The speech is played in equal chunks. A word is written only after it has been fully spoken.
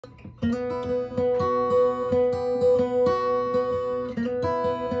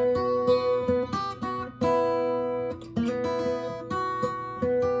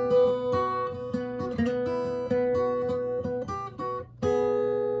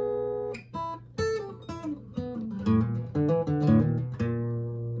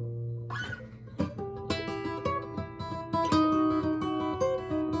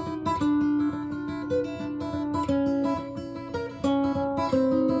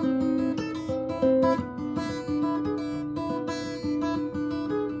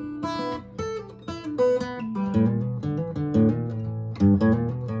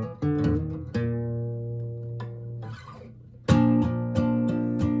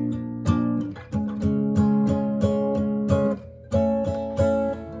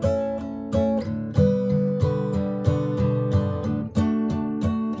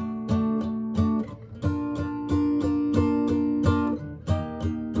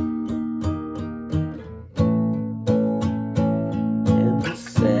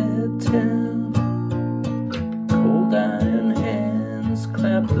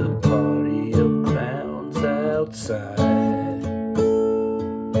Outside,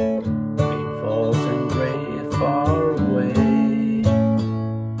 rain falls and gray far away.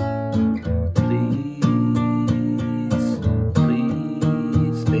 Please,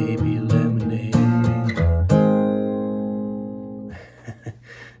 please, baby lemonade.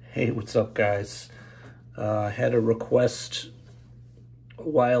 Hey, what's up, guys? I had a request a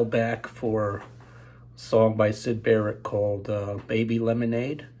while back for a song by Syd Barrett called Baby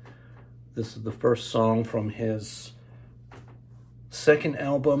Lemonade. This is the first song from his second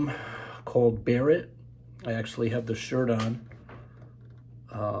album called Barrett. I actually have the shirt on.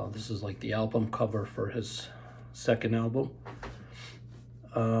 This is like the album cover for his second album.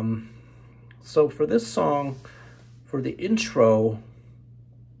 So for this song, for the intro,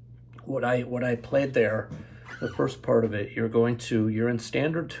 what I played there, the first part of it, you're in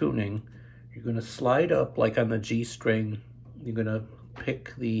standard tuning. You're gonna slide up like on the G string. You're gonna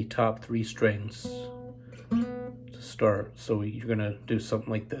pick the top 3 strings to start. So you're gonna do something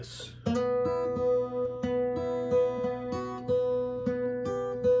like this.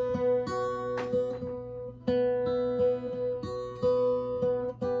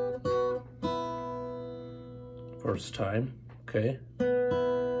 First time, okay.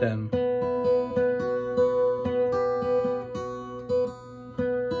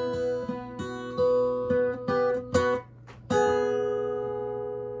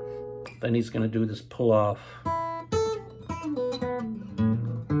 Then he's going to do this pull off.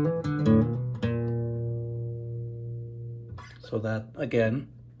 So that, again,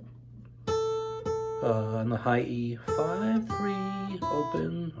 on the high E, 5-3,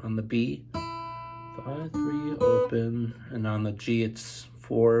 open, on the B, 5-3, open, and on the G it's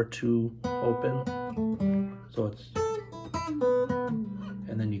 4-2, open. So it's,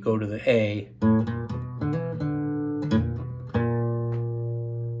 and then you go to the A.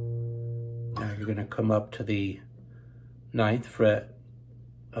 You're going to come up to the 9th fret,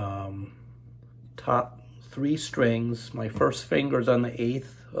 top 3 strings. My first finger's on the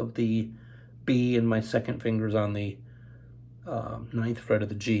 8th of the B, and my second finger's on the 9th fret of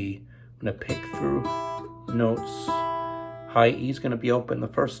the G. I'm going to pick through notes. High E is going to be open the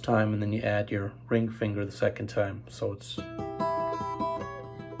first time, and then you add your ring finger the second time. So it's,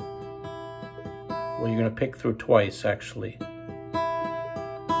 well, you're going to pick through twice, actually.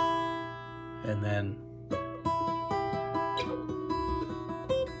 And then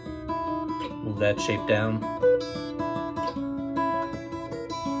move that shape down.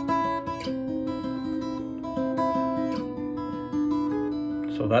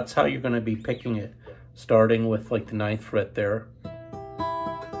 So that's how you're going to be picking it, starting with like the 9th fret there.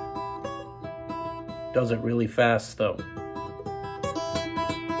 Does it really fast though.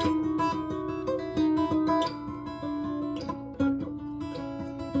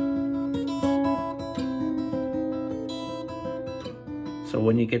 So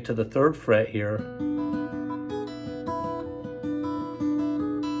when you get to the 3rd fret here,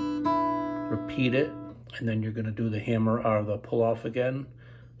 repeat it, and then you're going to do the hammer or the pull off again.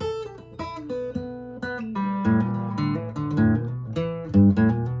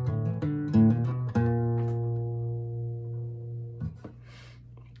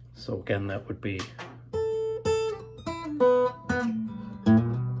 So again, that would be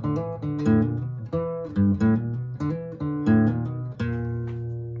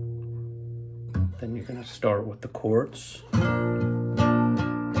then you're going to start with the chords.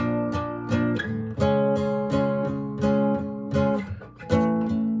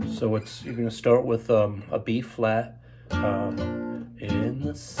 So you're going to start with a B flat in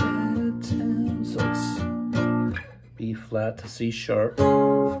the center. So it's B flat to C sharp.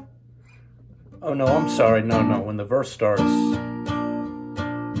 Oh no, I'm sorry, no, when the verse starts, B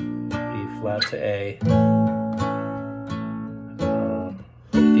flat to A,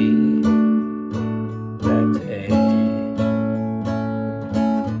 D, back to A,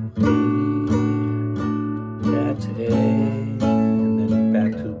 D, back to A, and then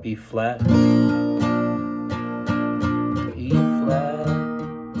back to B flat, E flat,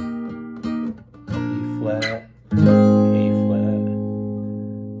 B flat, A flat,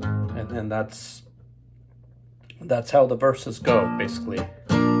 and then that's how the verses go, basically.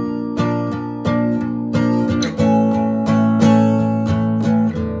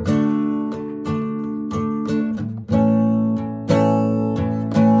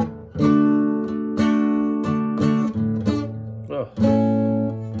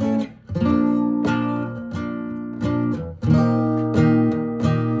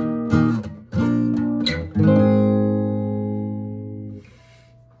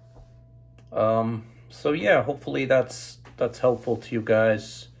 So yeah, hopefully that's helpful to you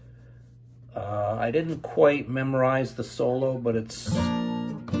guys. I didn't quite memorize the solo, but it's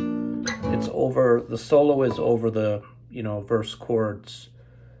over, the solo is over the, verse chords.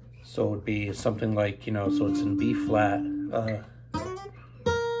 So it would be something like, so it's in B flat, and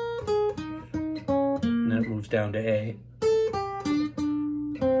then it moves down to A,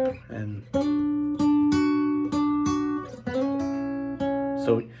 and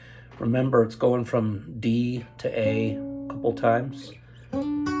so remember, it's going from D to A a couple times.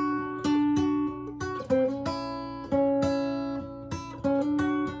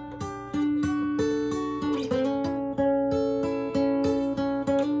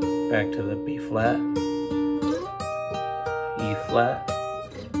 Back to the B flat, E flat,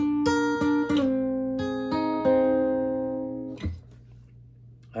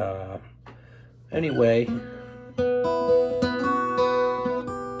 anyway,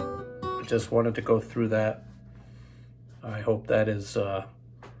 I just wanted to go through that. I hope that is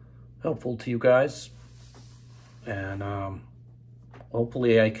helpful to you guys, and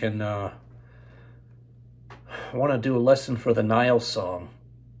hopefully I can I want to do a lesson for the Nile song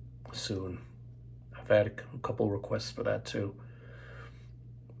soon. I've had a couple requests for that too.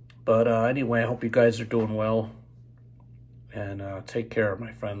 But anyway, I hope you guys are doing well, and take care,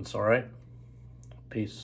 my friends. All right, peace.